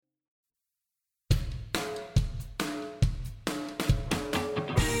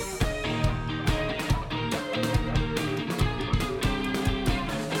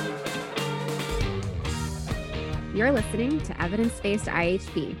You're listening to Evidence-Based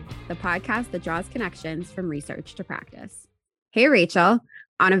IHP, the podcast that draws connections from research to practice. Hey, Rachel,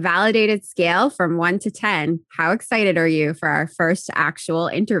 on a validated scale from 1 to 10, how excited are you for our first actual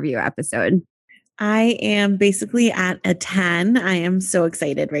interview episode? I am basically at a 10. I am so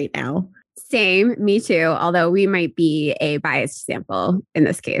excited right now. Same, me too, although we might be a biased sample in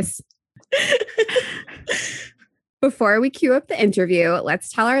this case. Before we cue up the interview, let's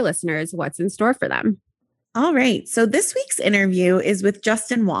tell our listeners what's in store for them. All right. So this week's interview is with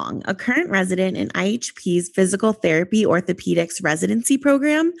Justin Wong, a current resident in IHP's Physical Therapy Orthopedics residency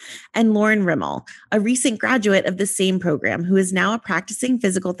program, and Lauren Rimmel, a recent graduate of the same program who is now a practicing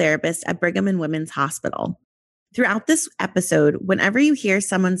physical therapist at Brigham and Women's Hospital. Throughout this episode, whenever you hear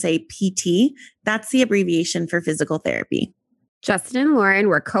someone say PT, that's the abbreviation for physical therapy. Justin and Lauren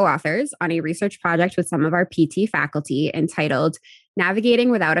were co-authors on a research project with some of our PT faculty entitled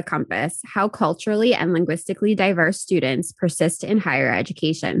Navigating Without a Compass: How Culturally and Linguistically Diverse Students Persist in Higher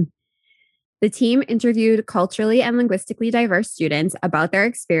Education. The team interviewed culturally and linguistically diverse students about their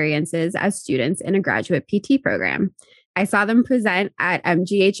experiences as students in a graduate PT program. I saw them present at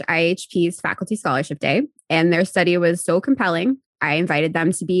MGH IHP's Faculty Scholarship Day, and their study was so compelling, I invited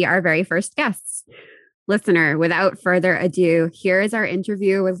them to be our very first guests. Listener, without further ado, here is our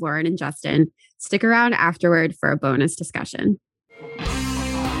interview with Lauren and Justin. Stick around afterward for a bonus discussion.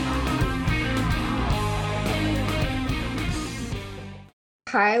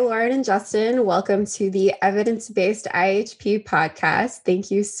 Hi, Lauren and Justin. Welcome to the Evidence-Based IHP podcast.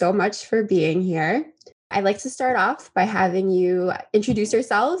 Thank you so much for being here. I'd like to start off by having you introduce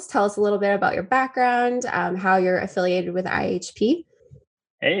yourselves. Tell us a little bit about your background, how you're affiliated with IHP.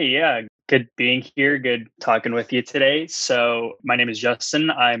 Hey, yeah. Good being here. Good talking with you today. So my name is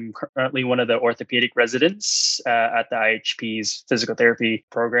Justin. I'm currently one of the orthopedic residents at the IHP's physical therapy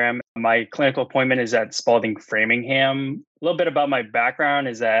program. My clinical appointment is at Spalding Framingham. A little bit about my background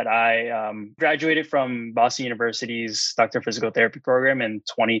is that I graduated from Boston University's Doctor of Physical Therapy program in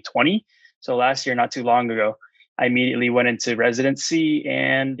 2020. So last year, not too long ago, I immediately went into residency,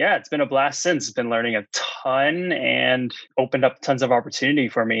 and yeah, it's been a blast since. Been learning a ton and opened up tons of opportunity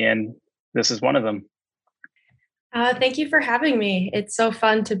for me. And this is one of them. Thank you for having me. It's so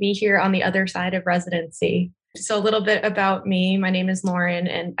fun to be here on the other side of residency. So a little bit about me. My name is Lauren,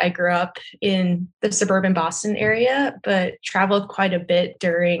 and I grew up in the suburban Boston area, but traveled quite a bit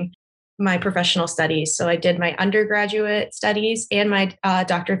during my professional studies. So I did my undergraduate studies and my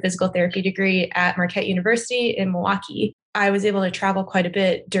Doctor of Physical Therapy degree at Marquette University in Milwaukee. I was able to travel quite a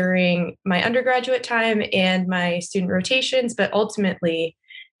bit during my undergraduate time and my student rotations, but ultimately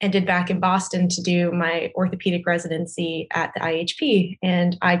ended back in Boston to do my orthopedic residency at the IHP.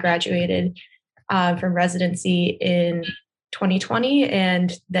 And I graduated from residency in 2020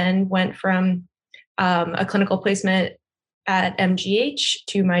 and then went from a clinical placement at MGH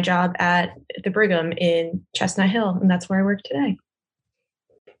to my job at the Brigham in Chestnut Hill. And that's where I work today.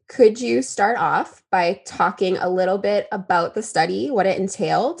 Could you start off by talking a little bit about the study, what it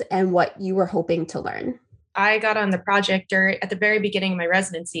entailed, and what you were hoping to learn? I got on the project at the very beginning of my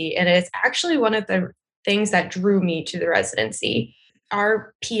residency, and it's actually one of the things that drew me to the residency.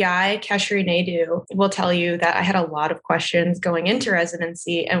 Our PI, Keshri Naidu, will tell you that I had a lot of questions going into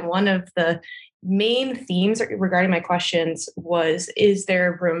residency, and one of the main themes regarding my questions was, is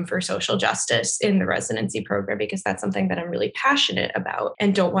there room for social justice in the residency program? Because that's something that I'm really passionate about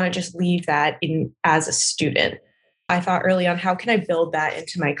and don't want to just leave that in as a student. I thought early on, how can I build that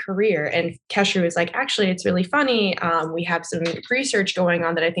into my career? And Keshri was like, actually, it's really funny. We have some research going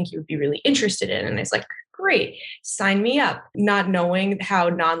on that I think you would be really interested in. And I was like, great, sign me up, not knowing how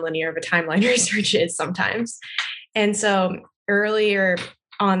nonlinear of a timeline research is sometimes. And so earlier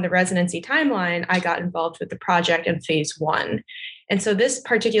on the residency timeline, I got involved with the project in phase 1. And so this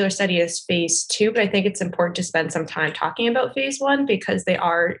particular study is phase 2, but I think it's important to spend some time talking about phase 1 because they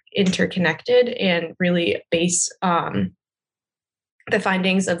are interconnected and really the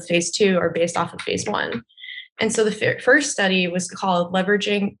findings of phase 2 are based off of phase 1. And so the first study was called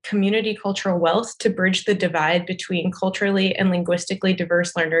Leveraging Community Cultural Wealth to Bridge the Divide Between Culturally and Linguistically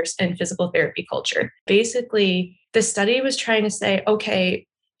Diverse Learners and Physical Therapy Culture. Basically, the study was trying to say, okay,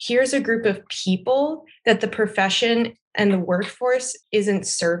 here's a group of people that the profession and the workforce isn't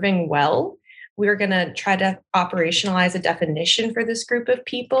serving well. We're going to try to operationalize a definition for this group of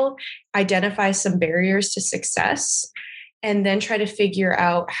people, identify some barriers to success, and then try to figure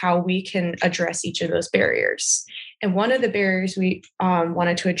out how we can address each of those barriers. And one of the barriers we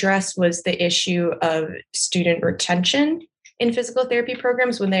wanted to address was the issue of student retention in physical therapy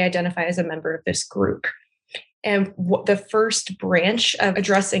programs when they identify as a member of this group. And the first branch of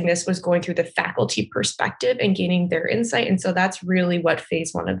addressing this was going through the faculty perspective and gaining their insight. And so that's really what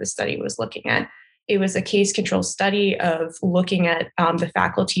phase one of the study was looking at. It was a case control study of looking at the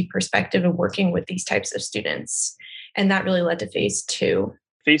faculty perspective and working with these types of students. And that really led to phase two.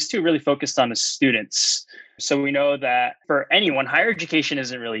 Phase two really focused on the students. So we know that for anyone, higher education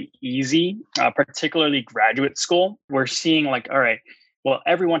isn't really easy, particularly graduate school. We're seeing like, all right, well,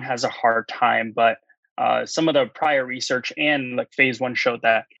 everyone has a hard time, but some of the prior research and like phase one showed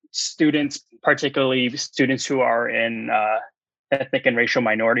that students, particularly students who are in ethnic and racial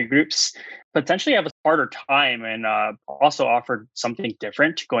minority groups, potentially have a harder time and also offered something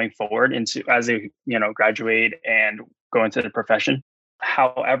different going forward into as they graduate and go into the profession.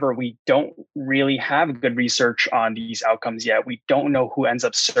 However, we don't really have good research on these outcomes yet. We don't know who ends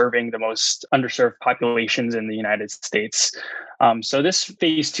up serving the most underserved populations in the United States. So this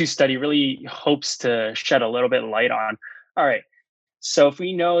phase two study really hopes to shed a little bit of light on, all right, so if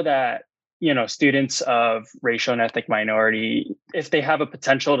we know that, students of racial and ethnic minority, if they have a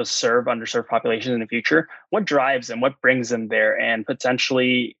potential to serve underserved populations in the future, what drives them, what brings them there? And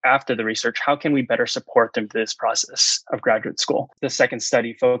potentially after the research, how can we better support them through this process of graduate school? The second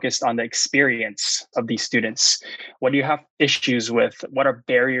study focused on the experience of these students. What do you have issues with? What are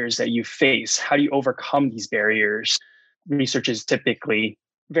barriers that you face? How do you overcome these barriers? Research is typically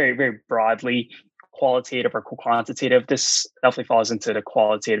very, very broadly qualitative or quantitative. This definitely falls into the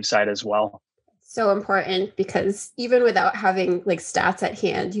qualitative side as well. So important, because even without having like stats at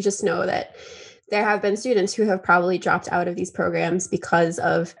hand, you just know that there have been students who have probably dropped out of these programs because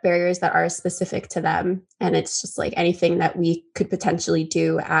of barriers that are specific to them. And it's just like anything that we could potentially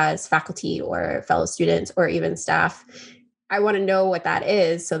do as faculty or fellow students or even staff. I want to know what that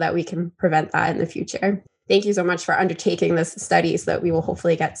is so that we can prevent that in the future. Thank you so much for undertaking this study so that we will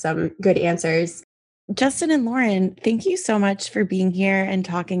hopefully get some good answers. Justin and Lauren, thank you so much for being here and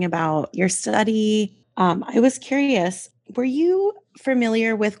talking about your study. I was curious, were you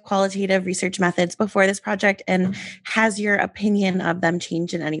familiar with qualitative research methods before this project, and has your opinion of them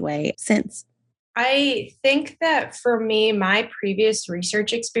changed in any way since? I think that for me, my previous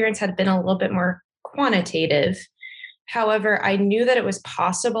research experience had been a little bit more quantitative. However, I knew that it was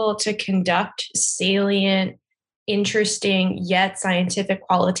possible to conduct salient, interesting yet scientific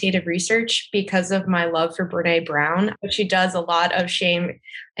qualitative research because of my love for Brene Brown. She does a lot of shame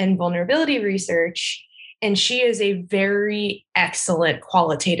and vulnerability research, and she is a very excellent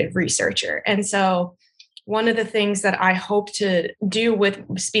qualitative researcher. And so one of the things that I hope to do with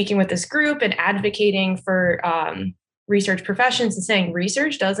speaking with this group and advocating for research professions and saying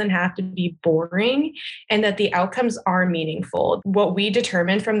research doesn't have to be boring and that the outcomes are meaningful. What we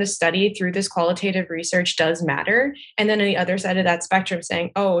determined from the study through this qualitative research does matter. And then on the other side of that spectrum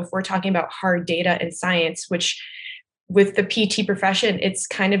saying, oh, if we're talking about hard data and science, which with the PT profession, it's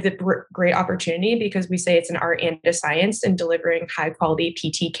kind of the great opportunity because we say it's an art and a science in delivering high quality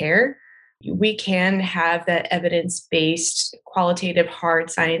PT care. We can have that evidence-based, qualitative,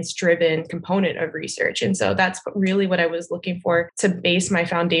 hard science-driven component of research. And so that's really what I was looking for to base my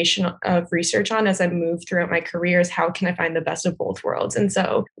foundation of research on as I moved throughout my career is how can I find the best of both worlds? And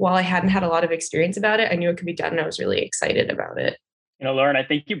so while I hadn't had a lot of experience about it, I knew it could be done and I was really excited about it. Lauren, I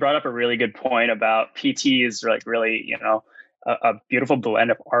think you brought up a really good point about PT is like really, a beautiful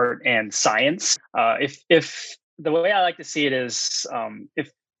blend of art and science. If the way I like to see it is, if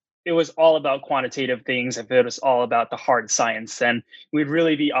it was all about quantitative things, if it was all about the hard science, then we'd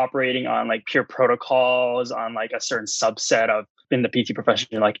really be operating on like pure protocols, on like a certain subset of in the PT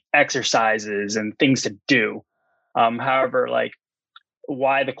profession, like exercises and things to do. However, like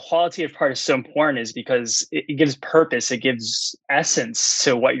why the qualitative part is so important is because it gives purpose, it gives essence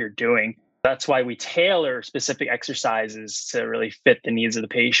to what you're doing. That's why we tailor specific exercises to really fit the needs of the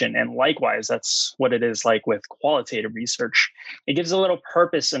patient. And likewise, that's what it is like with qualitative research. It gives a little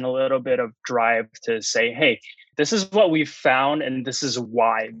purpose and a little bit of drive to say, hey, this is what we've found and this is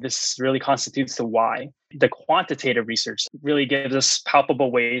why. This really constitutes the why. The quantitative research really gives us palpable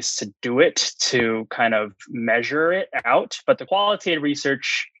ways to do it, to kind of measure it out. But the qualitative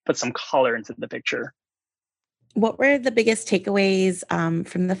research puts some color into the picture. What were the biggest takeaways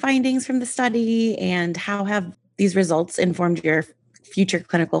from the findings from the study, and how have these results informed your future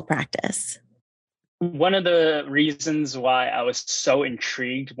clinical practice? One of the reasons why I was so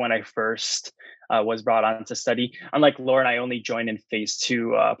intrigued when I first was brought on to study, unlike Lauren, I only joined in phase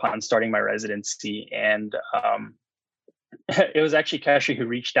two upon starting my residency. And it was actually Kashi who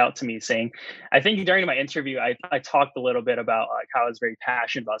reached out to me saying, I think during my interview, I talked a little bit about like how I was very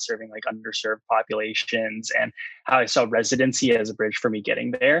passionate about serving like underserved populations and how I saw residency as a bridge for me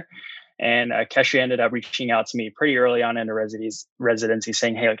getting there. And Keshri ended up reaching out to me pretty early on in the residency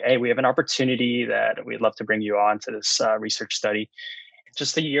saying, hey, we have an opportunity that we'd love to bring you on to this research study.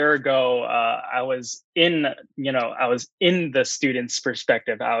 Just a year ago, I was in the student's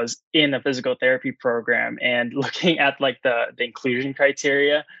perspective. I was in a physical therapy program and looking at like the inclusion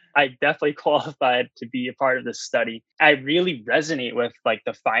criteria. I definitely qualified to be a part of this study. I really resonate with like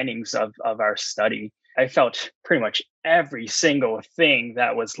the findings of our study. I felt pretty much every single thing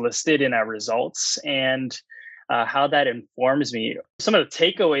that was listed in our results and how that informs me. Some of the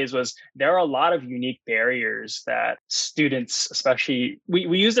takeaways was there are a lot of unique barriers that students, especially,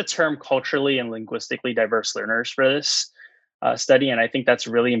 we use the term culturally and linguistically diverse learners for this study. And I think that's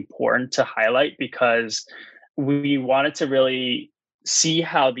really important to highlight because we wanted to really see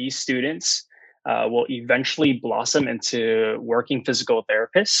how these students will eventually blossom into working physical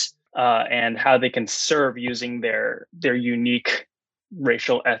therapists and how they can serve using their unique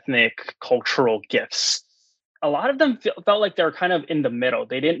racial, ethnic, cultural gifts. A lot of them felt like they were kind of in the middle.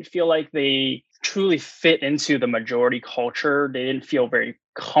 They didn't feel like they truly fit into the majority culture. They didn't feel very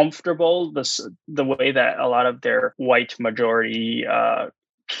comfortable the way that a lot of their white majority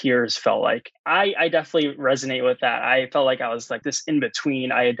peers felt like. I definitely resonate with that. I felt like I was like this in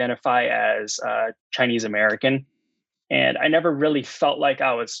between. I identify as Chinese American. And I never really felt like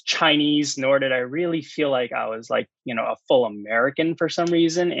I was Chinese, nor did I really feel like I was like, a full American for some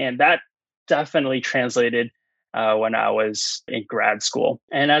reason. And that definitely translated when I was in grad school.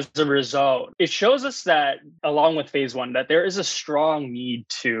 And as a result, it shows us that along with phase one, that there is a strong need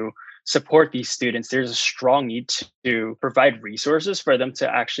to support these students. There's a strong need to provide resources for them to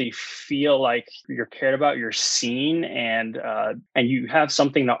actually feel like you're cared about, you're seen, and you have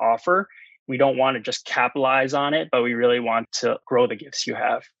something to offer. We don't want to just capitalize on it, but we really want to grow the gifts you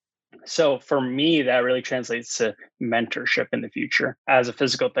have. So for me, that really translates to mentorship in the future. As a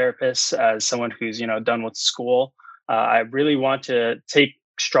physical therapist, as someone who's done with school, I really want to take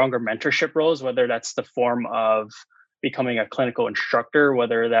stronger mentorship roles, whether that's the form of becoming a clinical instructor,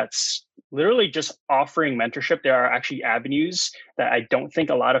 whether that's literally just offering mentorship. There are actually avenues that I don't think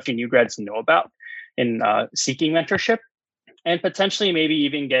a lot of new grads know about in seeking mentorship, and potentially maybe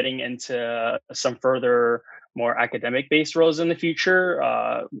even getting into some further more academic-based roles in the future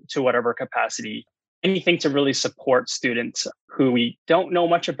to whatever capacity. Anything to really support students who we don't know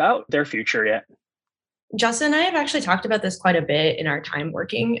much about their future yet. Justin and I have actually talked about this quite a bit in our time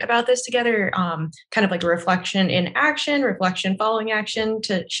working about this together, kind of like reflection in action, reflection following action.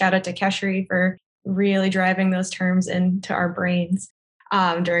 To shout out to Keshri for really driving those terms into our brains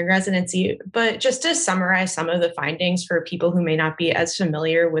during residency. But just to summarize some of the findings for people who may not be as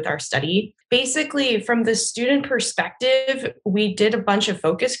familiar with our study, basically from the student perspective, we did a bunch of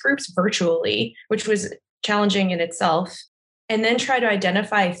focus groups virtually, which was challenging in itself, and then try to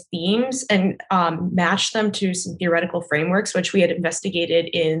identify themes and match them to some theoretical frameworks, which we had investigated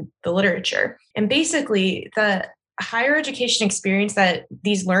in the literature. And basically, the higher education experience that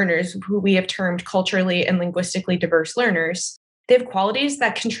these learners, who we have termed culturally and linguistically diverse learners, they have qualities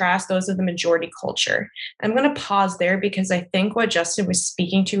that contrast those of the majority culture. I'm going to pause there because I think what Justin was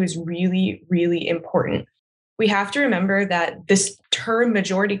speaking to is really, really important. We have to remember that this term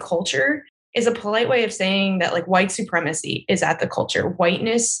majority culture is a polite way of saying that like white supremacy is at the culture.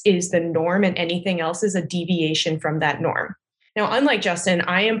 Whiteness is the norm and anything else is a deviation from that norm. Now, unlike Justin,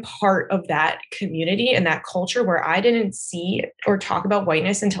 I am part of that community and that culture where I didn't see or talk about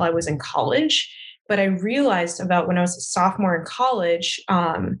whiteness until I was in college. But I realized about when I was a sophomore in college,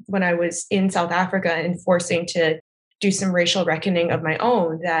 when I was in South Africa and forcing to do some racial reckoning of my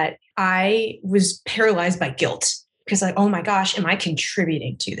own, that I was paralyzed by guilt because like, oh my gosh, am I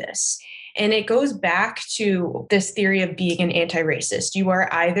contributing to this? And it goes back to this theory of being an anti-racist. You are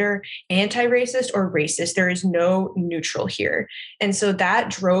either anti-racist or racist. There is no neutral here. And so that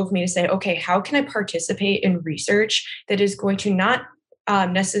drove me to say, okay, how can I participate in research that is going to not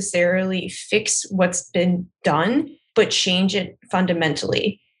necessarily fix what's been done, but change it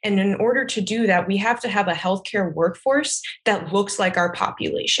fundamentally. And in order to do that, we have to have a healthcare workforce that looks like our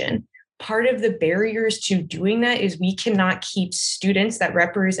population. Part of the barriers to doing that is we cannot keep students that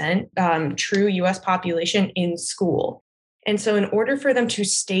represent true US population in school. And so in order for them to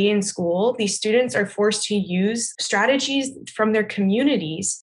stay in school, these students are forced to use strategies from their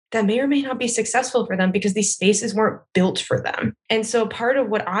communities that may or may not be successful for them because these spaces weren't built for them. And so part of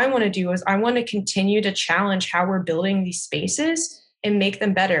what I want to do is I want to continue to challenge how we're building these spaces and make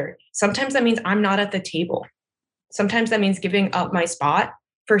them better. Sometimes that means I'm not at the table. Sometimes that means giving up my spot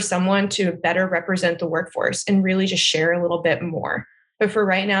for someone to better represent the workforce and really just share a little bit more. But for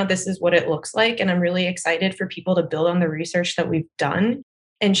right now, this is what it looks like. And I'm really excited for people to build on the research that we've done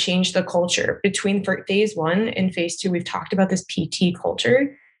and change the culture. Between phase 1 and phase 2, we've talked about this PT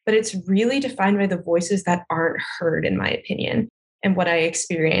culture, but it's really defined by the voices that aren't heard, in my opinion, and what I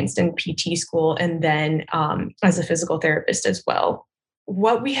experienced in PT school and then as a physical therapist as well.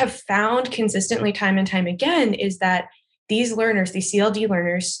 What we have found consistently time and time again is that these learners, these CLD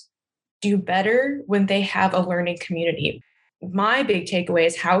learners, do better when they have a learning community. My big takeaway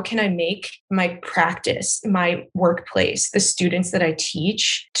is, how can I make my practice, my workplace, the students that I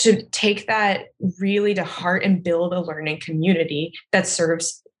teach, to take that really to heart and build a learning community that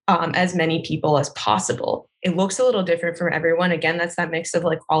serves as many people as possible. It looks a little different from everyone. Again, that's that mix of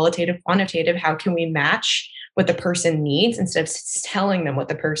like qualitative, quantitative. How can we match what the person needs instead of telling them what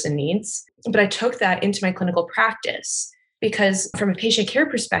the person needs? But I took that into my clinical practice, because from a patient care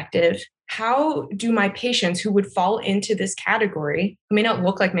perspective, how do my patients who would fall into this category, who may not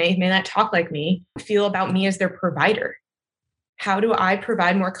look like me, may not talk like me, feel about me as their provider? How do I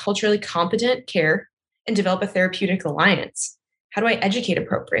provide more culturally competent care and develop a therapeutic alliance? How do I educate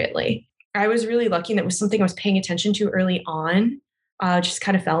appropriately? I was really lucky, and it was something I was paying attention to early on. Just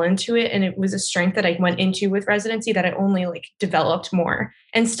kind of fell into it. And it was a strength that I went into with residency that I only like developed more,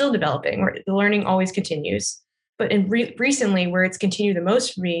 and still developing, where the learning always continues. But recently, where it's continued the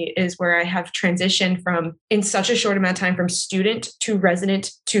most for me is where I have transitioned from, in such a short amount of time, from student to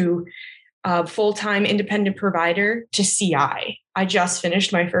resident to full-time independent provider to CI. I just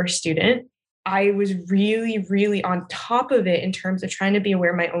finished my first student. I was really, really on top of it in terms of trying to be aware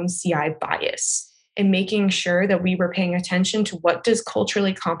of my own CI bias and making sure that we were paying attention to what does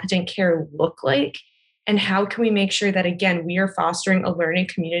culturally competent care look like, and how can we make sure that, again, we are fostering a learning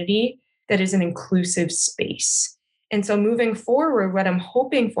community that is an inclusive space. And so moving forward, what I'm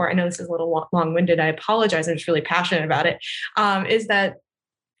hoping for, I know this is a little long-winded, I apologize, I'm just really passionate about it, is that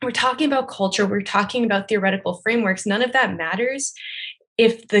we're talking about culture, we're talking about theoretical frameworks. None of that matters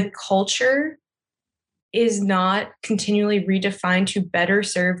if the culture is not continually redefined to better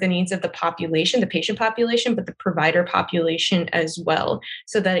serve the needs of the population, the patient population, but the provider population as well,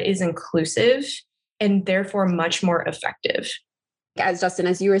 so that it is inclusive and therefore much more effective. As Justin,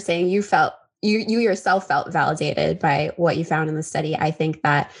 as you were saying, you yourself felt validated by what you found in the study. I think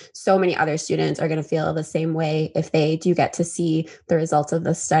that so many other students are going to feel the same way if they do get to see the results of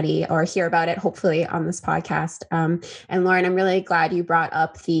the study or hear about it, hopefully on this podcast. And Lauren, I'm really glad you brought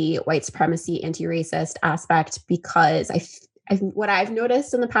up the white supremacy, anti-racist aspect, because what I've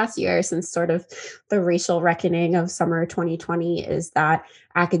noticed in the past year, since sort of the racial reckoning of summer 2020, is that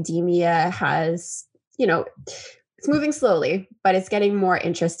academia has, it's moving slowly, but it's getting more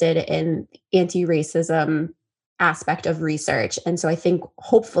interested in anti-racism aspect of research. And so I think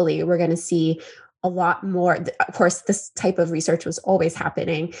hopefully we're going to see a lot more. Of course, this type of research was always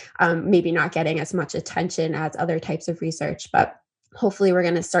happening, maybe not getting as much attention as other types of research, but hopefully we're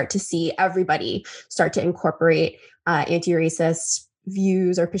going to start to see everybody start to incorporate anti-racist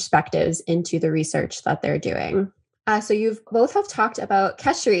views or perspectives into the research that they're doing. So you've both have talked about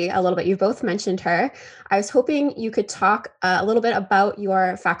Keshri a little bit. You've both mentioned her. I was hoping you could talk a little bit about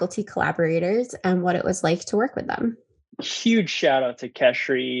your faculty collaborators and what it was like to work with them. Huge shout out to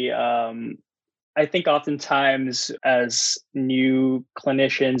Keshri. I think oftentimes as new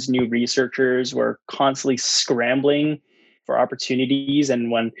clinicians, new researchers, we're constantly scrambling for opportunities. And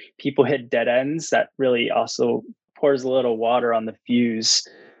when people hit dead ends, that really also pours a little water on the fuse.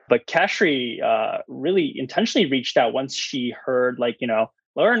 But Keshri really intentionally reached out once she heard,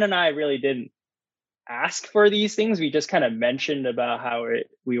 Lauren and I really didn't ask for these things. We just kind of mentioned about how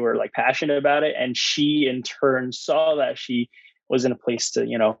we were passionate about it. And she in turn saw that she was in a place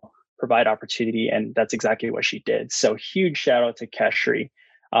to, provide opportunity. And that's exactly what she did. So huge shout out to Keshri.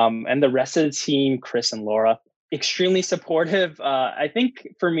 And the rest of the team, Chris and Laura, extremely supportive. I think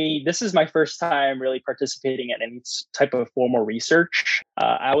for me, this is my first time really participating in any type of formal research.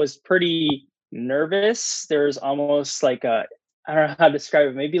 I was pretty nervous. There's almost I don't know how to describe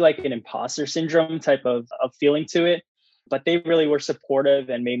it, maybe like an imposter syndrome type of feeling to it. But they really were supportive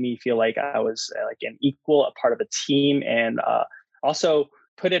and made me feel like I was an equal, a part of a team, and also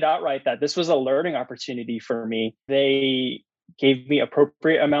put it outright that this was a learning opportunity for me. They gave me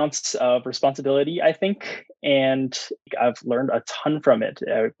appropriate amounts of responsibility, I think, and I've learned a ton from it.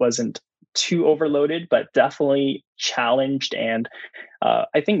 It wasn't too overloaded, but definitely challenged. And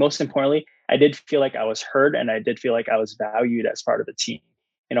I think most importantly, I did feel like I was heard, and I did feel like I was valued as part of the team.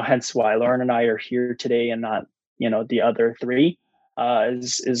 Hence why Lauren and I are here today and not, the other three,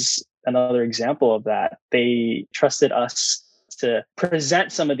 is another example of that. They trusted us to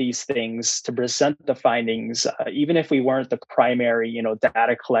present some of these things, to present the findings, even if we weren't the primary,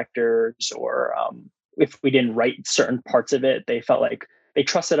 data collectors, or if we didn't write certain parts of it, they felt like they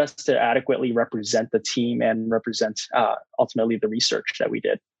trusted us to adequately represent the team and represent ultimately the research that we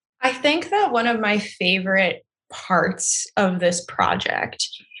did. I think that one of my favorite parts of this project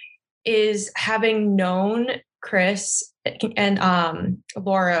is having known Chris and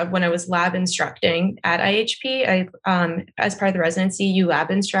Laura when I was lab instructing at IHP. As part of the residency, you lab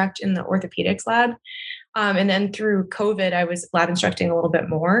instruct in the orthopedics lab. And then through COVID, I was lab instructing a little bit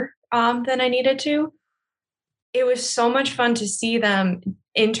more than I needed to. It was so much fun to see them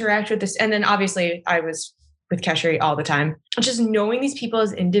interact with this. And then obviously I was with Keshari all the time. Just knowing these people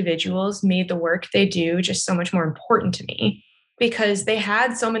as individuals made the work they do just so much more important to me, because they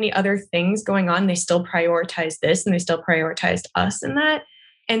had so many other things going on. They still prioritized this and they still prioritized us in that.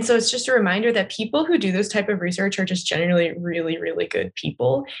 And so it's just a reminder that people who do this type of research are just generally really, really good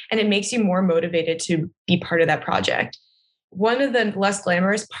people. And it makes you more motivated to be part of that project. One of the less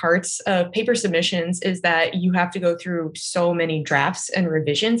glamorous parts of paper submissions is that you have to go through so many drafts and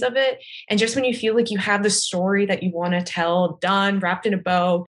revisions of it. And just when you feel like you have the story that you want to tell done, wrapped in a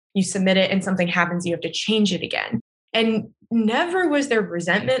bow, you submit it and something happens, you have to change it again. And never was there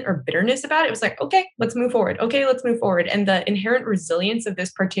resentment or bitterness about it. It was like, okay, let's move forward. Okay, let's move forward. And the inherent resilience of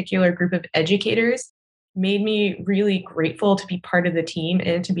this particular group of educators made me really grateful to be part of the team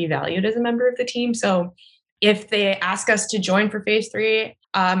and to be valued as a member of the team. So if they ask us to join for phase 3,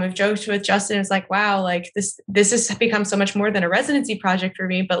 I've joked with Justin, it's like, wow, like this has become so much more than a residency project for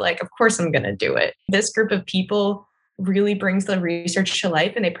me, but like, of course I'm going to do it. This group of people really brings the research to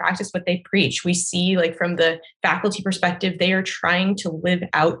life and they practice what they preach. We see, like, from the faculty perspective, they are trying to live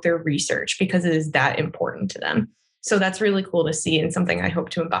out their research because it is that important to them. So that's really cool to see and something I hope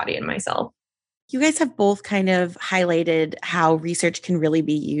to embody in myself. You guys have both kind of highlighted how research can really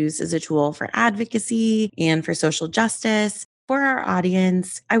be used as a tool for advocacy and for social justice. For our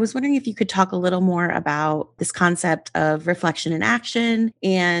audience, I was wondering if you could talk a little more about this concept of reflection and action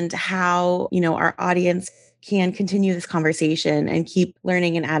and how, our audience can continue this conversation and keep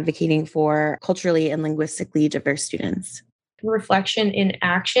learning and advocating for culturally and linguistically diverse students. Reflection in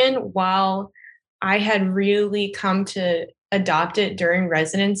action, while I had really come to adopt it during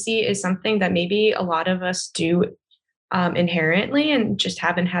residency, is something that maybe a lot of us do inherently and just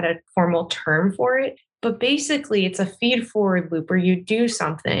haven't had a formal term for it. But basically, it's a feed forward loop where you do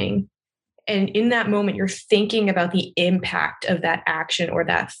something. And in that moment, you're thinking about the impact of that action or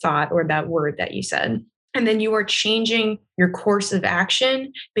that thought or that word that you said. And then you are changing your course of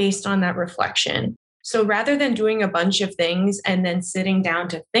action based on that reflection. So rather than doing a bunch of things and then sitting down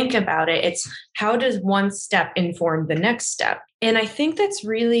to think about it, it's how does one step inform the next step? And I think that's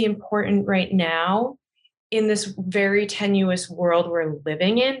really important right now in this very tenuous world we're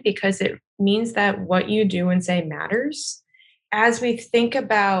living in, because it means that what you do and say matters. As we think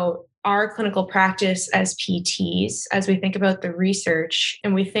about our clinical practice as PTs, as we think about the research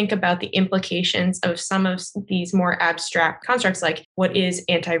and we think about the implications of some of these more abstract constructs, like what is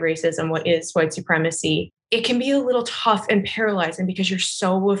anti-racism, what is white supremacy, it can be a little tough and paralyzing because you're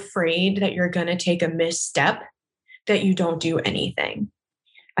so afraid that you're going to take a misstep that you don't do anything.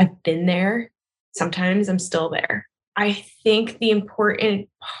 I've been there. Sometimes I'm still there. I think the important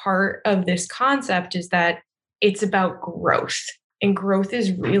part of this concept is that it's about growth. And growth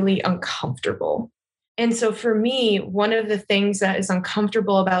is really uncomfortable. And so for me, one of the things that is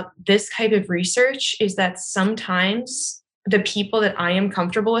uncomfortable about this type of research is that sometimes the people that I am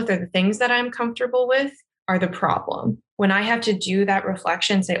comfortable with or the things that I'm comfortable with are the problem. When I have to do that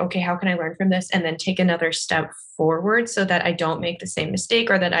reflection, say, okay, how can I learn from this? And then take another step forward so that I don't make the same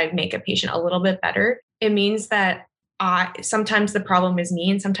mistake or that I make a patient a little bit better. It means that sometimes the problem is me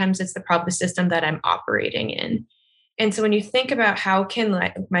and sometimes it's the system that I'm operating in. And so when you think about how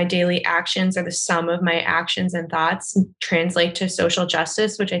can my daily actions or the sum of my actions and thoughts translate to social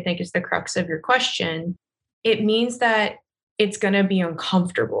justice, which I think is the crux of your question, it means that it's going to be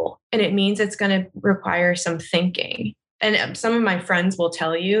uncomfortable and it means it's going to require some thinking. And some of my friends will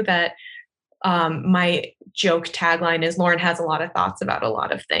tell you that my joke tagline is Lauren has a lot of thoughts about a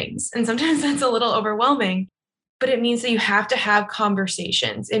lot of things. And sometimes that's a little overwhelming. But it means that you have to have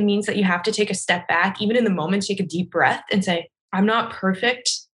conversations. It means that you have to take a step back, even in the moment, take a deep breath and say, I'm not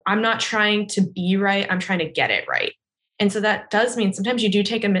perfect. I'm not trying to be right. I'm trying to get it right. And so that does mean sometimes you do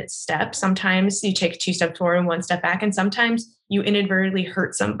take a misstep. Sometimes you take 2 steps forward and 1 step back. And sometimes you inadvertently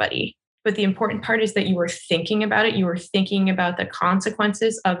hurt somebody. But the important part is that you were thinking about it. You were thinking about the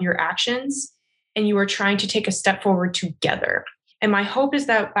consequences of your actions, and you were trying to take a step forward together. And my hope is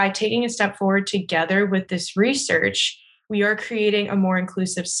that by taking a step forward together with this research, we are creating a more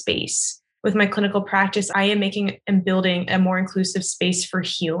inclusive space with my clinical practice, I am making and building a more inclusive space for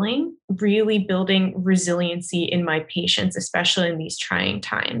healing, really building resiliency in my patients, especially in these trying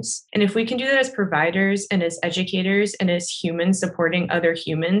times. And if we can do that as providers and as educators and as humans supporting other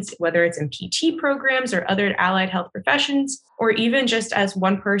humans, whether it's in PT programs or other allied health professions, or even just as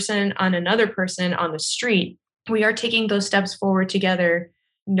one person on another person on the street, we are taking those steps forward together,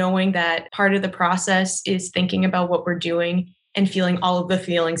 knowing that part of the process is thinking about what we're doing and feeling all of the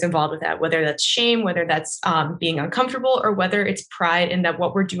feelings involved with that, whether that's shame, whether that's being uncomfortable, or whether it's pride in that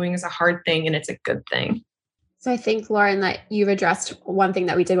what we're doing is a hard thing and it's a good thing. So I think, Lauren, that you've addressed one thing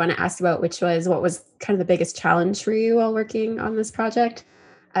that we did want to ask about, which was what was kind of the biggest challenge for you while working on this project?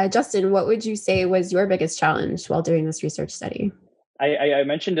 Justin, what would you say was your biggest challenge while doing this research study? I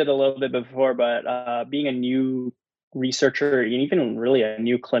mentioned it a little bit before, but being a new researcher and even really a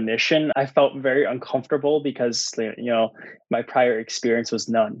new clinician, I felt very uncomfortable because, my prior experience was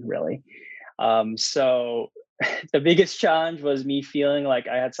none really. So the biggest challenge was me feeling like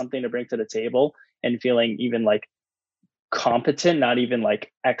I had something to bring to the table and feeling even like competent, not even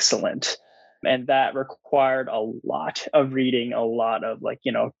like excellent. And that required a lot of reading, a lot of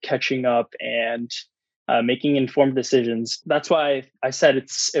catching up and making informed decisions. That's why I said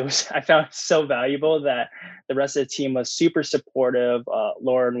I found it so valuable that the rest of the team was super supportive.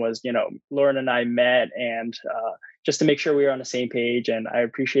 Lauren and I met and just to make sure we were on the same page. And I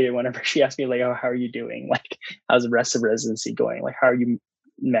appreciated whenever she asked me like, "Oh, how are you doing? Like, how's the rest of residency going? Like, how are you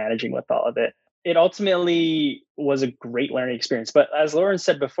managing with all of it?" It ultimately was a great learning experience. But as Lauren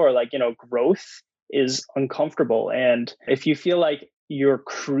said before, growth is uncomfortable. And if you feel like you're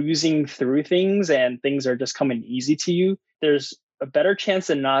cruising through things and things are just coming easy to you, there's a better chance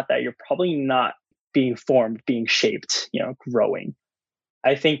than not that you're probably not being formed, being shaped, growing.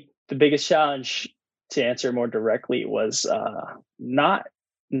 I think the biggest challenge, to answer more directly, was not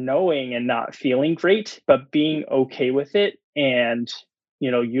knowing and not feeling great, but being okay with it and,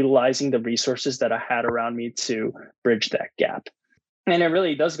 utilizing the resources that I had around me to bridge that gap. And it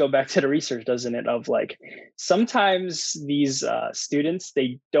really does go back to the research, doesn't it? Of sometimes these students,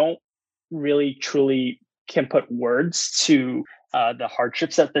 they don't really truly can put words to the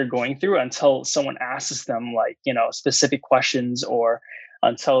hardships that they're going through until someone asks them specific questions, or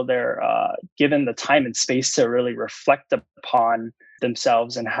until they're given the time and space to really reflect upon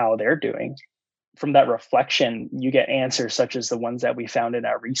themselves and how they're doing. From that reflection, you get answers such as the ones that we found in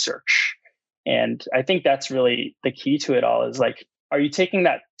our research. And I think that's really the key to it all is are you taking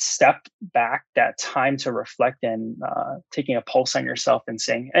that step back, that time to reflect and taking a pulse on yourself and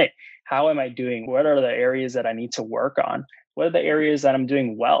saying, hey, how am I doing? What are the areas that I need to work on? What are the areas that I'm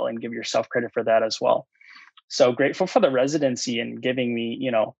doing well? And give yourself credit for that as well. So grateful for the residency and giving me,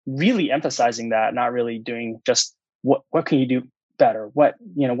 really emphasizing that, not really doing just what can you do better? What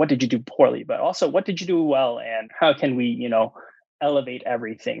did you do poorly? But also what did you do well? And how can we, elevate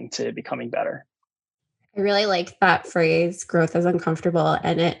everything to becoming better? I really like that phrase, growth is uncomfortable.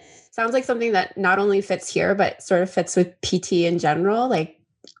 And it sounds like something that not only fits here, but sort of fits with PT in general. Like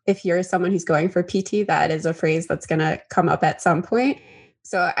if you're someone who's going for PT, that is a phrase that's going to come up at some point.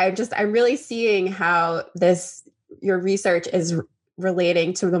 So I'm really seeing how your research is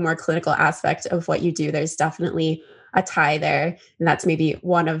relating to the more clinical aspect of what you do. There's definitely a tie there. And that's maybe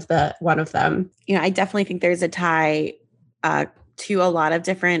one of them. I definitely think there's a tie to a lot of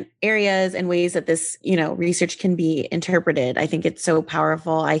different areas and ways that this, research can be interpreted. I think it's so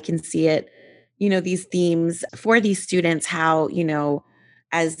powerful. I can see it, these themes for these students, how,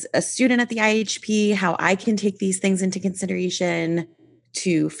 as a student at the IHP, how I can take these things into consideration,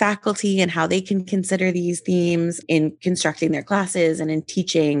 to faculty and how they can consider these themes in constructing their classes and in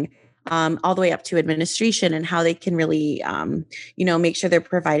teaching, all the way up to administration and how they can really, make sure they're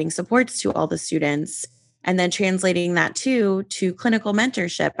providing supports to all the students. And then translating that to clinical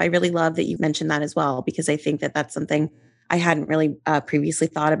mentorship. I really love that you mentioned that as well, because I think that that's something I hadn't really previously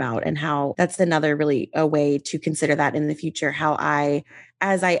thought about, and how that's another really a way to consider that in the future, how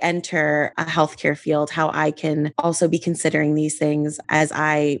as I enter a healthcare field, how I can also be considering these things as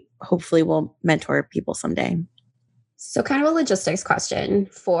I hopefully will mentor people someday. So kind of a logistics question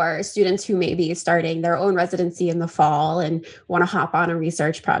for students who may be starting their own residency in the fall and want to hop on a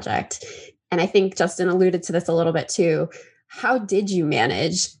research project. And I think Justin alluded to this a little bit too. How did you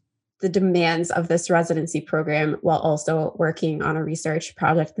manage the demands of this residency program while also working on a research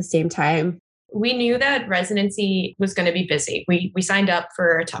project at the same time? We knew that residency was going to be busy. We signed up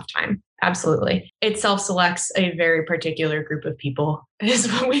for a tough time. Absolutely. It self-selects a very particular group of people,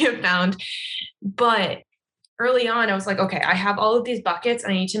 is what we have found. But early on, I was like, okay, I have all of these buckets.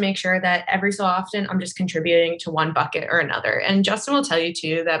 And I need to make sure that every so often I'm just contributing to one bucket or another. And Justin will tell you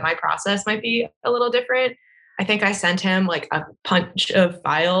too that my process might be a little different. I think I sent him like a bunch of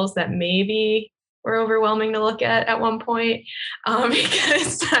files that maybe were overwhelming to look at one point,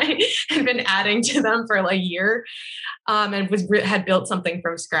 because I had been adding to them for like a year, and had built something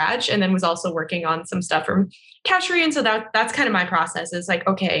from scratch, and then was also working on some stuff from Cashery. And so that's kind of my process. Is like,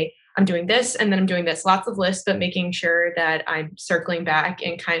 okay, I'm doing this and then I'm doing this, lots of lists, but making sure that I'm circling back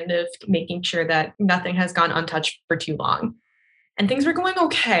and kind of making sure that nothing has gone untouched for too long. And things were going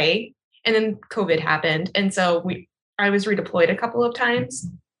okay. And then COVID happened. And so I was redeployed a couple of times,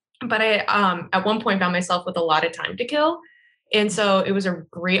 but I at one point found myself with a lot of time to kill. And so it was a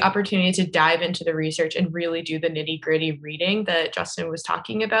great opportunity to dive into the research and really do the nitty gritty reading that Justin was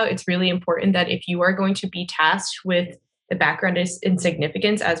talking about. It's really important that if you are going to be tasked with the background in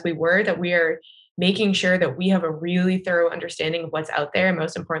significance, as we were, that we are making sure that we have a really thorough understanding of what's out there, and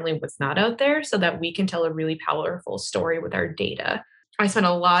most importantly, what's not out there, so that we can tell a really powerful story with our data. I spent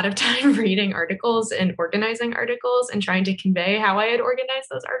a lot of time reading articles and organizing articles and trying to convey how I had organized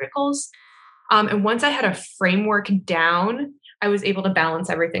those articles. And once I had a framework down, I was able to balance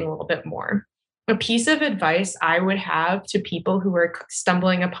everything a little bit more. A piece of advice I would have to people who are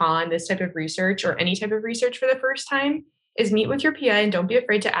stumbling upon this type of research or any type of research for the first time is meet with your PI and don't be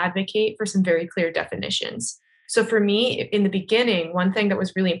afraid to advocate for some very clear definitions. So for me, in the beginning, one thing that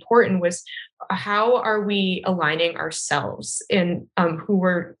was really important was how are we aligning ourselves in who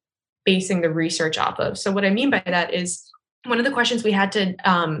we're basing the research off of? So what I mean by that is one of the questions we had to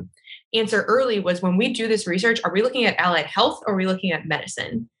answer early was, when we do this research, are we looking at allied health or are we looking at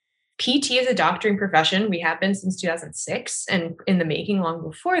medicine? PT is a doctoring profession. We have been since 2006 and in the making long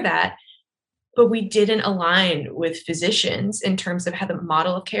before that. But we didn't align with physicians in terms of how the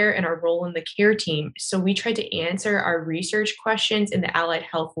model of care and our role in the care team. So we tried to answer our research questions in the allied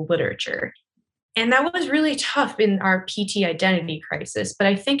health literature. And that was really tough in our PT identity crisis. But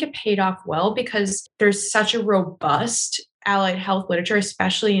I think it paid off well because there's such a robust allied health literature,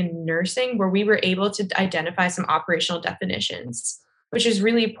 especially in nursing, where we were able to identify some operational definitions, which is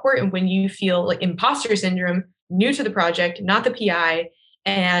really important when you feel like imposter syndrome, new to the project, not the PI,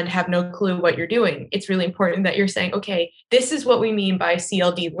 and have no clue what you're doing. It's really important that you're saying, okay, this is what we mean by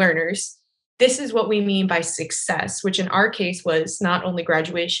CLD learners. This is what we mean by success, which in our case was not only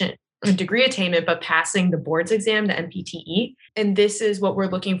graduation and degree attainment, but passing the boards exam, the MPTE. And this is what we're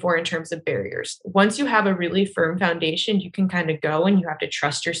looking for in terms of barriers. Once you have a really firm foundation, you can kind of go and you have to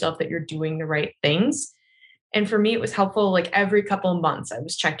trust yourself that you're doing the right things. And for me, it was helpful. Like every couple of months, I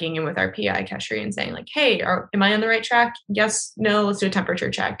was checking in with our PI, Cashery, and saying like, hey, am I on the right track? Yes, no, let's do a temperature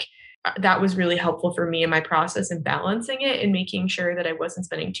check. That was really helpful for me in my process and balancing it and making sure that I wasn't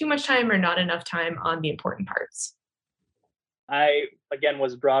spending too much time or not enough time on the important parts. I, again,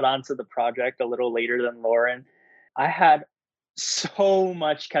 was brought onto the project a little later than Lauren. I had so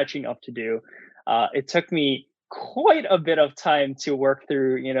much catching up to do. It took me quite a bit of time to work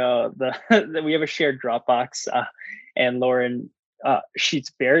through, we have a shared Dropbox, and Lauren,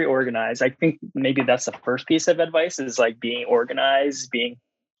 she's very organized. I think maybe that's the first piece of advice, is like being organized, being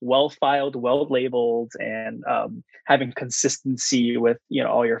well filed, well labeled, and having consistency with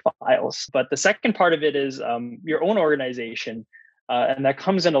all your files. But the second part of it is your own organization, and that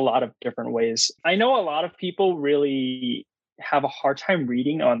comes in a lot of different ways. I know a lot of people really have a hard time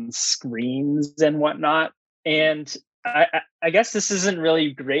reading on screens and whatnot. And I guess this isn't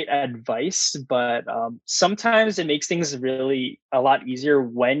really great advice, but sometimes it makes things really a lot easier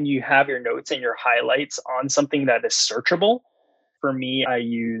when you have your notes and your highlights on something that is searchable. For me, I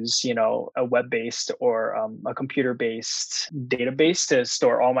use, a web-based or a computer-based database to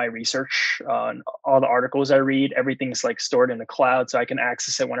store all my research on all the articles I read. Everything's like stored in the cloud, so I can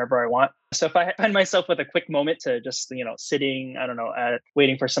access it whenever I want. So if I find myself with a quick moment to just, sitting,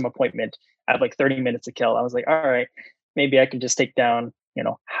 waiting for some appointment, I have like 30 minutes to kill. I was like, all right, maybe I can just take down,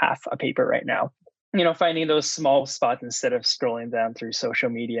 half a paper right now. Finding those small spots instead of scrolling down through social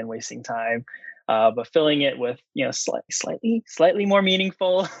media and wasting time. But filling it with, slightly more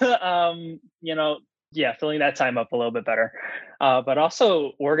meaningful, filling that time up a little bit better. But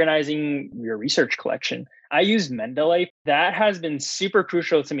also organizing your research collection. I use Mendeley. That has been super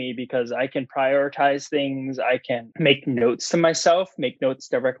crucial to me because I can prioritize things. I can make notes to myself, make notes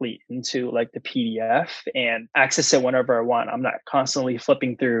directly into like the PDF and access it whenever I want. I'm not constantly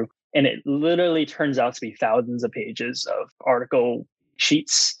flipping through. And it literally turns out to be thousands of pages of article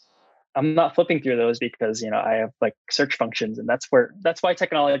sheets. I'm not flipping through those because, I have like search functions, and that's why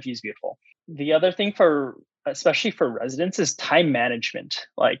technology is beautiful. The other thing especially for residents, is time management.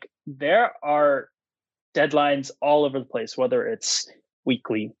 Like there are deadlines all over the place, whether it's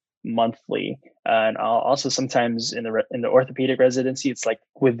weekly, monthly, and also sometimes in the orthopedic residency, it's like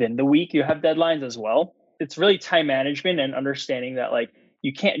within the week you have deadlines as well. It's really time management and understanding that like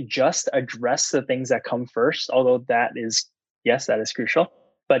you can't just address the things that come first, although that is crucial.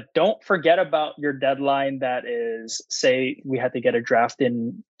 But don't forget about your deadline that is, say, we had to get a draft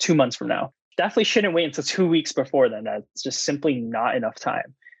in 2 months from now. Definitely shouldn't wait until 2 weeks before then. That's just simply not enough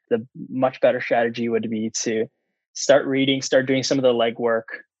time. The much better strategy would be to start reading, start doing some of the legwork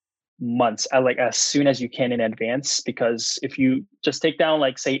months, like as soon as you can in advance. Because if you just take down,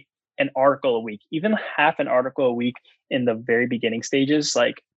 like, say, an article a week, even half an article a week in the very beginning stages,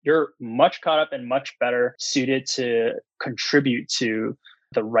 like you're much caught up and much better suited to contribute to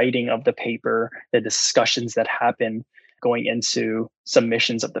the writing of the paper, the discussions that happen going into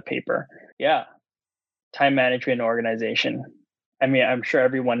submissions of the paper. Yeah. Time management and organization. I mean, I'm sure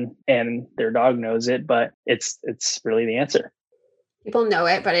everyone and their dog knows it, but it's really the answer. People know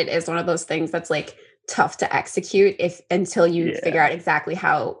it, but it is one of those things that's like tough to execute until you figure out exactly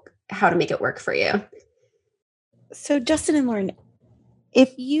how to make it work for you. So Justin and Lauren,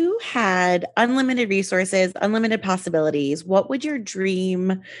 if you had unlimited resources, unlimited possibilities, what would your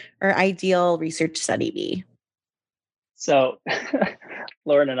dream or ideal research study be? So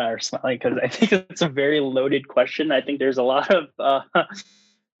Lauren and I are smiling because I think it's a very loaded question. I think there's a lot of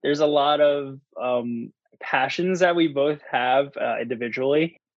passions that we both have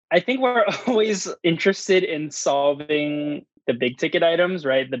individually. I think we're always interested in solving the big ticket items,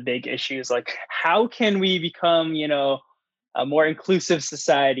 right? The big issues, like how can we become, a more inclusive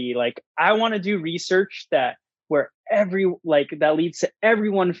society? Like I want to do research that leads to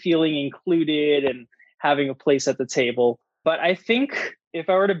everyone feeling included and having a place at the table. But I think if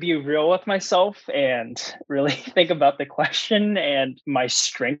I were to be real with myself and really think about the question and my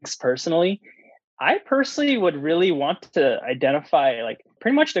strengths personally, I personally would really want to identify like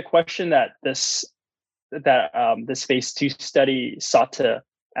pretty much the question that this phase 2 study sought to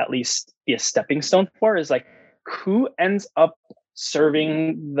at least be a stepping stone for, is like, who ends up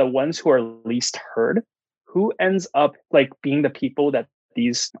serving the ones who are least heard? Who ends up like being the people that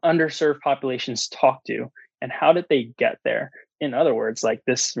these underserved populations talk to, and how did they get there? In other words, like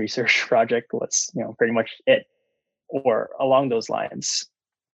this research project was, pretty much it, or along those lines.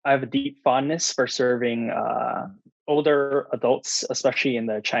 I have a deep fondness for serving older adults, especially in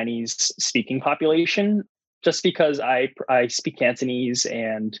the Chinese speaking population, just because I speak Cantonese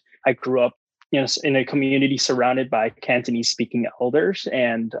and I grew up in a community surrounded by Cantonese speaking elders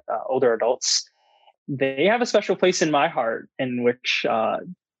and older adults. They have a special place in my heart, in which I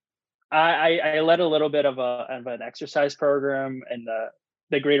led a little bit of an exercise program in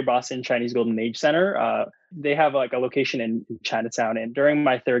the Greater Boston Chinese Golden Age Center. They have like a location in Chinatown. And during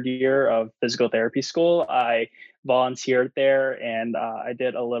my third year of physical therapy school, I volunteered there, and I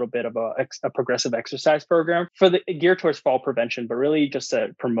did a little bit of a progressive exercise program geared towards fall prevention, but really just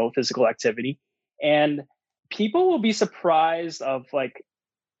to promote physical activity. And people will be surprised of like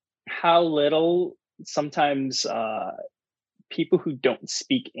how little sometimes people who don't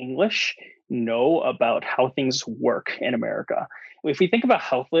speak English know about how things work in America. If we think about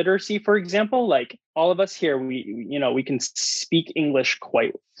health literacy, for example, like all of us here, we can speak English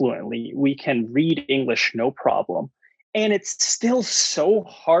quite fluently. We can read English, no problem. And it's still so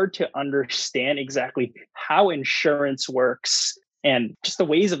hard to understand exactly how insurance works and just the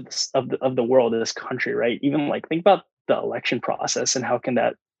ways of the world of this country, right? Even like think about the election process and how can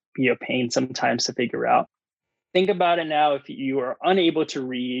that be a pain sometimes to figure out. Think about it now. If you are unable to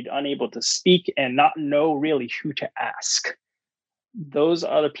read, unable to speak, and not know really who to ask, those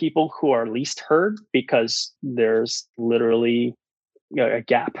are the people who are least heard because there's literally a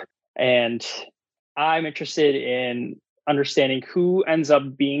gap. And I'm interested in understanding who ends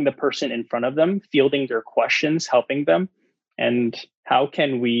up being the person in front of them, fielding their questions, helping them, and how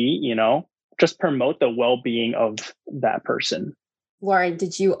can we, just promote the well-being of that person. Lauren, do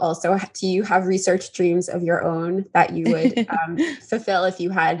you have research dreams of your own that you would fulfill if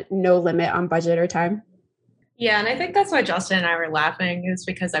you had no limit on budget or time? Yeah, and I think that's why Justin and I were laughing, is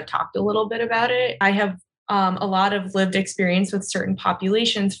because I've talked a little bit about it. I have a lot of lived experience with certain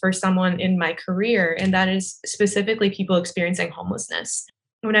populations for someone in my career, and that is specifically people experiencing homelessness.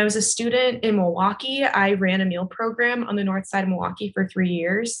 When I was a student in Milwaukee, I ran a meal program on the north side of Milwaukee for 3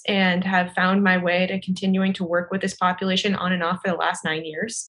 years and have found my way to continuing to work with this population on and off for the last 9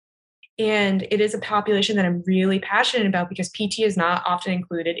 years. And it is a population that I'm really passionate about because PT is not often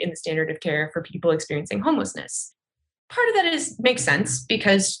included in the standard of care for people experiencing homelessness. Part of that makes sense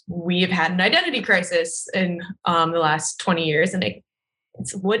because we have had an identity crisis in the last 20 years, and it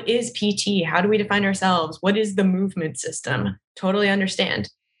It's what is PT? How do we define ourselves? What is the movement system? Totally understand.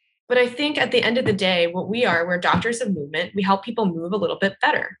 But I think at the end of the day, what we're doctors of movement. We help people move a little bit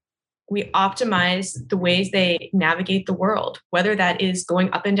better. We optimize the ways they navigate the world, whether that is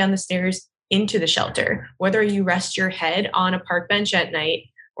going up and down the stairs into the shelter, whether you rest your head on a park bench at night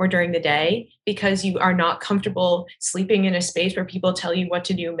or during the day because you are not comfortable sleeping in a space where people tell you what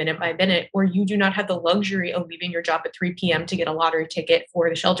to do minute by minute, or you do not have the luxury of leaving your job at 3 p.m. to get a lottery ticket for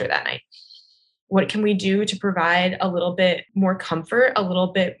the shelter that night. What can we do to provide a little bit more comfort, a little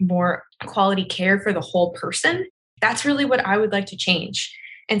bit more quality care for the whole person? That's really what I would like to change.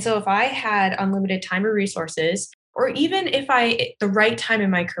 And so if I had unlimited time or resources, or even if the right time in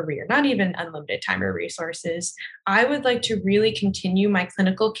my career, not even unlimited time or resources, I would like to really continue my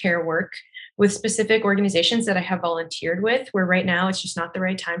clinical care work with specific organizations that I have volunteered with, where right now it's just not the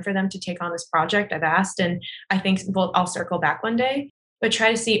right time for them to take on this project. I've asked, and I think I'll circle back one day, but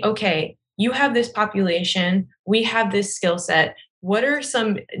try to see, okay, you have this population, we have this skill set. What are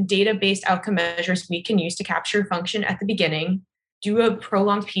some data-based outcome measures we can use to capture function at the beginning, do a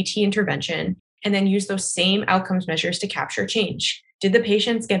prolonged PT intervention, and then use those same outcomes measures to capture change? Did the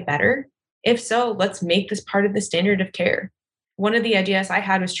patients get better? If so, let's make this part of the standard of care. One of the ideas I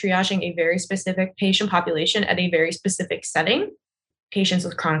had was triaging a very specific patient population at a very specific setting. Patients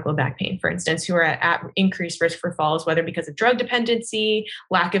with chronic low back pain, for instance, who are at increased risk for falls, whether because of drug dependency,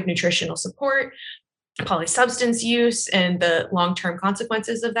 lack of nutritional support, polysubstance use, and the long-term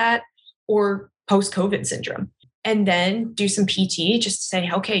consequences of that, or post-COVID syndrome. And then do some PT just to say,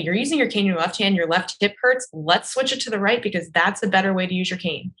 okay, you're using your cane in your left hand, your left hip hurts. Let's switch it to the right because that's a better way to use your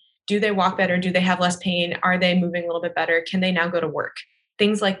cane. Do they walk better? Do they have less pain? Are they moving a little bit better? Can they now go to work?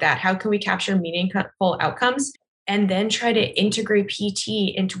 Things like that. How can we capture meaningful outcomes? And then try to integrate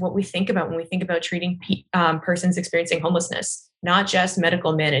PT into what we think about when we think about treating persons experiencing homelessness, not just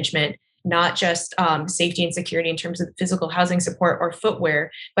medical management, not just safety and security in terms of physical housing support or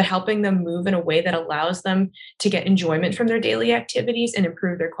footwear, but helping them move in a way that allows them to get enjoyment from their daily activities and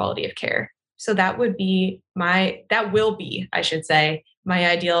improve their quality of care. So that will be, I should say, my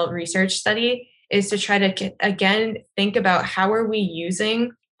ideal research study, is to try to, again, think about how are we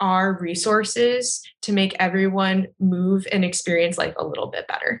using our resources to make everyone move and experience life a little bit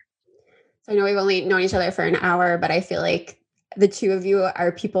better. So I know we've only known each other for an hour, but I feel like the two of you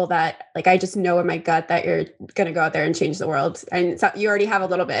are people that, like, I just know in my gut that you're going to go out there and change the world. And so you already have a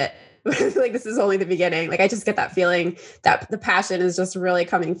little bit, like, this is only the beginning. Like, I just get that feeling that the passion is just really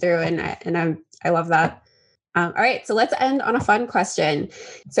coming through. And I love that. All right. So let's end on a fun question.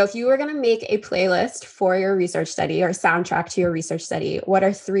 So if you were going to make a playlist for your research study or soundtrack to your research study, what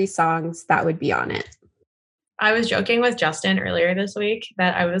are 3 songs that would be on it? I was joking with Justin earlier this week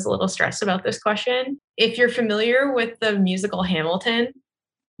that I was a little stressed about this question. If you're familiar with the musical Hamilton,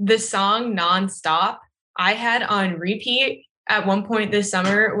 the song Nonstop, I had on repeat at one point this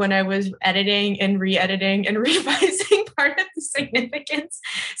summer when I was editing and re-editing and revising part of the significance.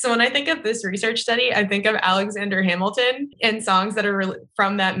 So when I think of this research study, I think of Alexander Hamilton and songs that are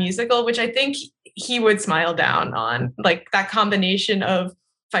from that musical, which I think he would smile down on, like that combination of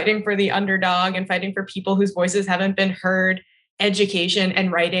fighting for the underdog and fighting for people whose voices haven't been heard, education,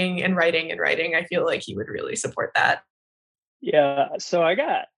 and writing and writing and writing. I feel like he would really support that. Yeah. So I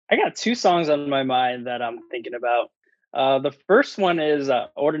got 2 songs on my mind that I'm thinking about. The first one is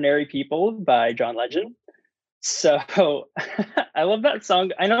Ordinary People by John Legend. So I love that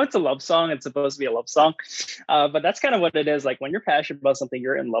song. I know it's a love song. It's supposed to be a love song. But that's kind of what it is. Like, when you're passionate about something,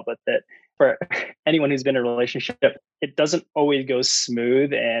 you're in love with it. For anyone who's been in a relationship, it doesn't always go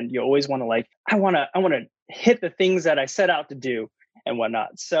smooth. And you always want to, I want to hit the things that I set out to do and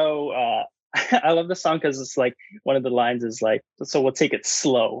whatnot. So I love the song because it's like, one of the lines is like, so we'll take it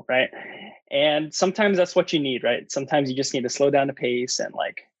slow, right? And sometimes that's what you need, right? Sometimes you just need to slow down the pace and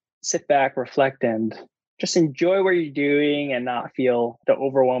sit back, reflect, and just enjoy what you're doing and not feel the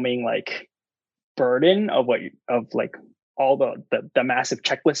overwhelming burden of all the massive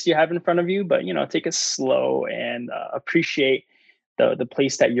checklist you have in front of you. But take it slow and appreciate the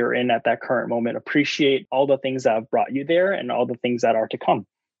place that you're in at that current moment. Appreciate all the things that have brought you there and all the things that are to come.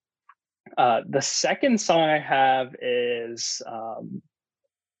 The second song I have is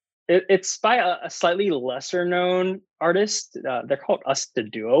it's by a slightly lesser known artist. They're called Us the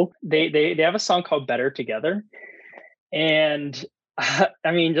Duo. They have a song called Better Together. And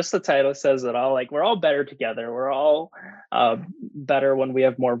I mean, just the title says it all. We're all better together. We're all better when we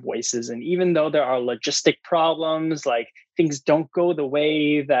have more voices. And even though there are logistic problems, things don't go the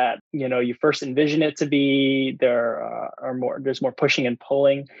way that you first envision it to be, there's more pushing and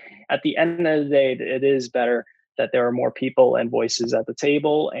pulling. At the end of the day, it is better that there are more people and voices at the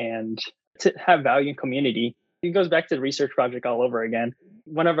table and to have value in community. It goes back to the research project all over again.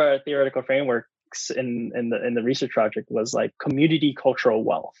 One of our theoretical frameworks in the research project was like community cultural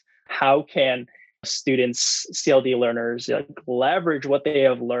wealth. How can students, CLD learners, leverage what they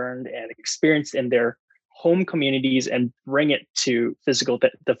have learned and experienced in their home communities and bring it to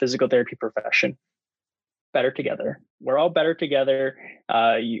the physical therapy profession? Better together. We're all better together.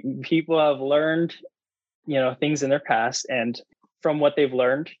 People have learned, things in their past, and from what they've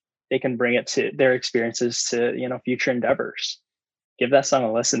learned, they can bring it to their experiences to, future endeavors. Give that song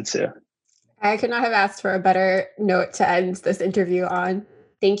a listen to. I could not have asked for a better note to end this interview on.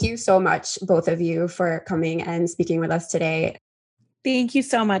 Thank you so much, both of you, for coming and speaking with us today. Thank you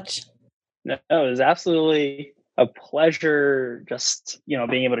so much. No, it was absolutely a pleasure just,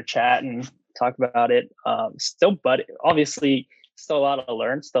 being able to chat and talk about it. But obviously still a lot to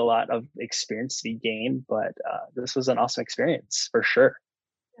learn, still a lot of experience to be gained, but this was an awesome experience for sure.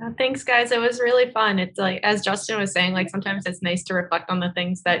 Yeah, thanks, guys. It was really fun. It's like, as Justin was saying, like sometimes it's nice to reflect on the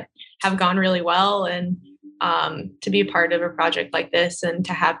things that have gone really well and to be a part of a project like this and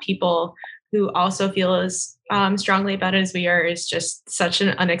to have people who also feel as strongly about it as we are is just such an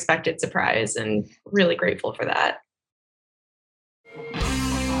unexpected surprise, and really grateful for that.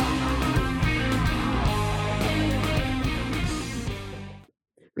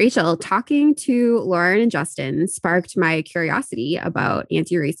 Rachel, talking to Lauren and Justin sparked my curiosity about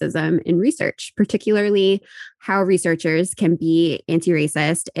anti-racism in research, particularly how researchers can be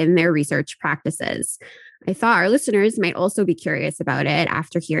anti-racist in their research practices. I thought our listeners might also be curious about it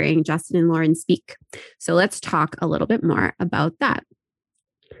after hearing Justin and Lauren speak. So let's talk a little bit more about that.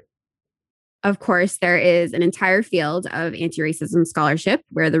 Of course, there is an entire field of anti-racism scholarship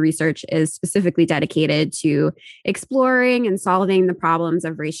where the research is specifically dedicated to exploring and solving the problems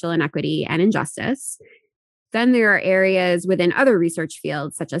of racial inequity and injustice. Then there are areas within other research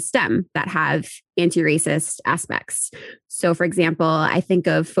fields, such as STEM, that have anti-racist aspects. So, for example, I think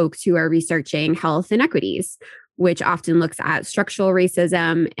of folks who are researching health inequities, which often looks at structural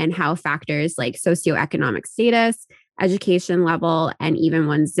racism and how factors like socioeconomic status, education level, and even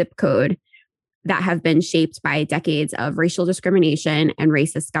one's zip code that have been shaped by decades of racial discrimination and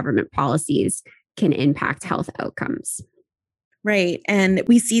racist government policies can impact health outcomes. Right. And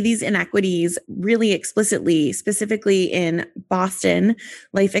we see these inequities really explicitly, specifically in Boston.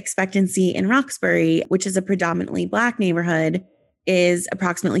 Life expectancy in Roxbury, which is a predominantly Black neighborhood, is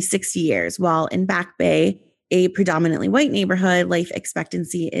approximately 60 years, while in Back Bay, a predominantly white neighborhood, life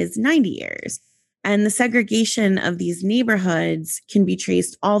expectancy is 90 years. And the segregation of these neighborhoods can be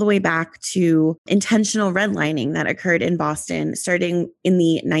traced all the way back to intentional redlining that occurred in Boston starting in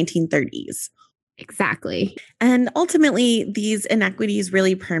the 1930s. Exactly. And ultimately, these inequities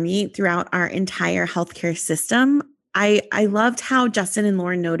really permeate throughout our entire healthcare system. I loved how Justin and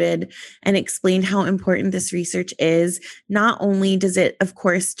Lauren noted and explained how important this research is. Not only does it, of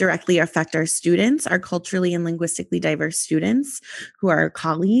course, directly affect our students, our culturally and linguistically diverse students who are our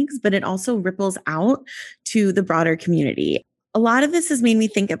colleagues, but it also ripples out to the broader community. A lot of this has made me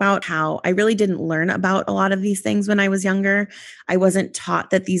think about how I really didn't learn about a lot of these things when I was younger. I wasn't taught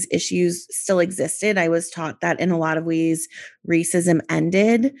that these issues still existed. I was taught that in a lot of ways, racism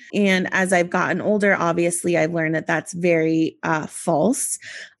ended. And as I've gotten older, obviously, I've learned that that's very false.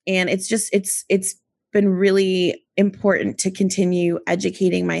 And it's been really important to continue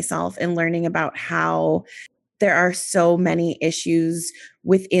educating myself and learning about how there are so many issues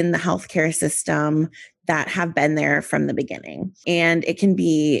within the healthcare system that have been there from the beginning. And it can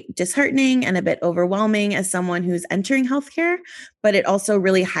be disheartening and a bit overwhelming as someone who's entering healthcare, but it also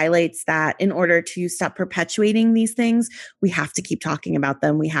really highlights that in order to stop perpetuating these things, we have to keep talking about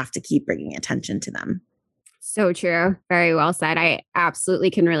them. We have to keep bringing attention to them. So true. Very well said. I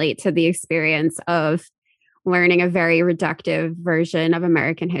absolutely can relate to the experience of learning a very reductive version of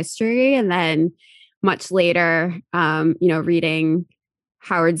American history. And then much later, reading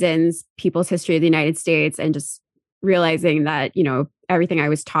Howard Zinn's People's History of the United States and just realizing that, everything I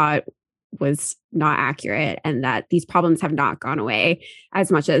was taught was not accurate and that these problems have not gone away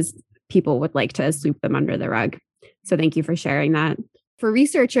as much as people would like to sweep them under the rug. So thank you for sharing that. For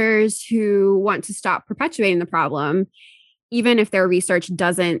researchers who want to stop perpetuating the problem, even if their research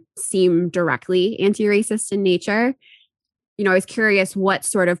doesn't seem directly anti-racist in nature, I was curious what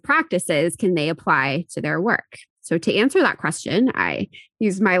sort of practices can they apply to their work? So to answer that question, I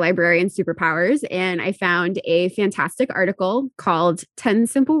used my librarian superpowers and I found a fantastic article called 10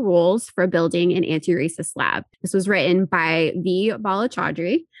 Simple Rules for Building an Anti-Racist Lab. This was written by V.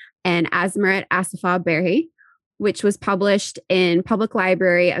 Balachaudry and Asmarit Asifah Berhi, which was published in Public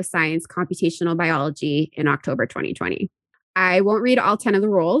Library of Science Computational Biology in October 2020. I won't read all 10 of the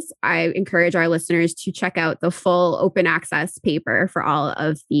rules. I encourage our listeners to check out the full open access paper for all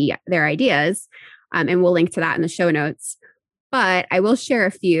of their ideas, and we'll link to that in the show notes. But I will share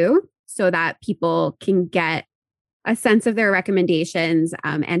a few so that people can get a sense of their recommendations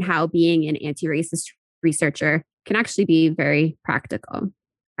and how being an anti-racist researcher can actually be very practical.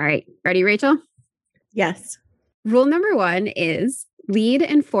 All right, ready, Rachel? Yes. Rule number 1 is lead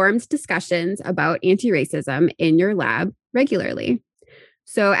informed discussions about anti-racism in your lab regularly.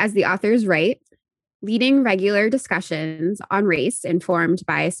 So as the authors write, leading regular discussions on race informed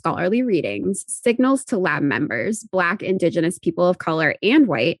by scholarly readings signals to lab members, Black, Indigenous, people of color, and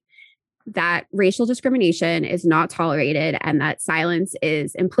white, that racial discrimination is not tolerated and that silence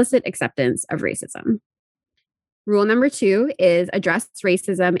is implicit acceptance of racism. Rule number 2 is address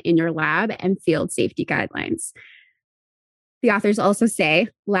racism in your lab and field safety guidelines. The authors also say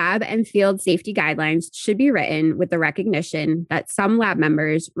lab and field safety guidelines should be written with the recognition that some lab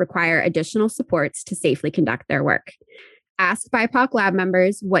members require additional supports to safely conduct their work. Ask BIPOC lab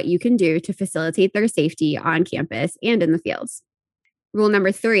members what you can do to facilitate their safety on campus and in the fields. Rule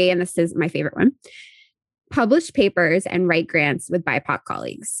number 3, and this is my favorite one, publish papers and write grants with BIPOC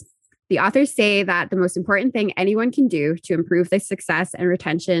colleagues. The authors say that the most important thing anyone can do to improve the success and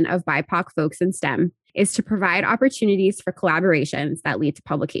retention of BIPOC folks in STEM is to provide opportunities for collaborations that lead to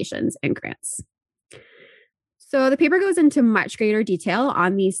publications and grants. So the paper goes into much greater detail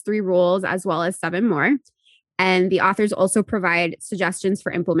on these 3 rules as well as 7 more. And the authors also provide suggestions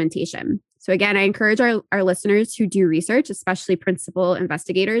for implementation. So again, I encourage our listeners who do research, especially principal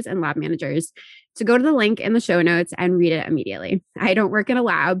investigators and lab managers, to go to the link in the show notes and read it immediately. I don't work in a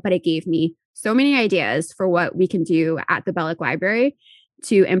lab, but it gave me so many ideas for what we can do at the Bellick Library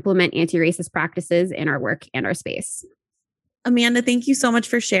to implement anti-racist practices in our work and our space. Amanda, thank you so much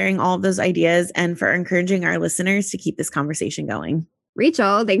for sharing all of those ideas and for encouraging our listeners to keep this conversation going.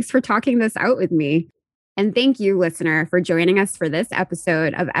 Rachel, thanks for talking this out with me. And thank you, listener, for joining us for this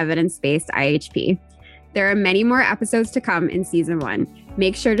episode of Evidence-Based IHP. There are many more episodes to come in season 1.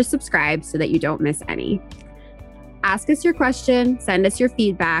 Make sure to subscribe so that you don't miss any. Ask us your question, send us your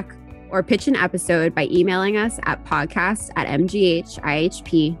feedback, or pitch an episode by emailing us at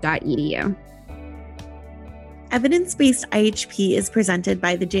podcast@mghihp.edu. Evidence-Based IHP is presented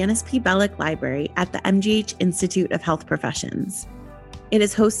by the Janice P. Bellick Library at the MGH Institute of Health Professions. It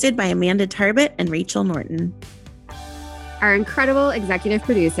is hosted by Amanda Tarbett and Rachel Norton. Our incredible executive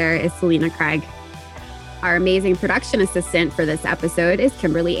producer is Selena Craig. Our amazing production assistant for this episode is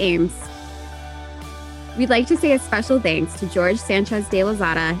Kimberly Ames. We'd like to say a special thanks to George Sanchez de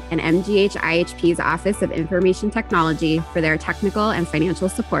Lozada and MGH IHP's Office of Information Technology for their technical and financial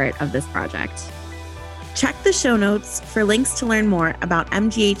support of this project. Check the show notes for links to learn more about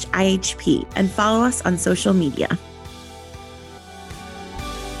MGH IHP and follow us on social media.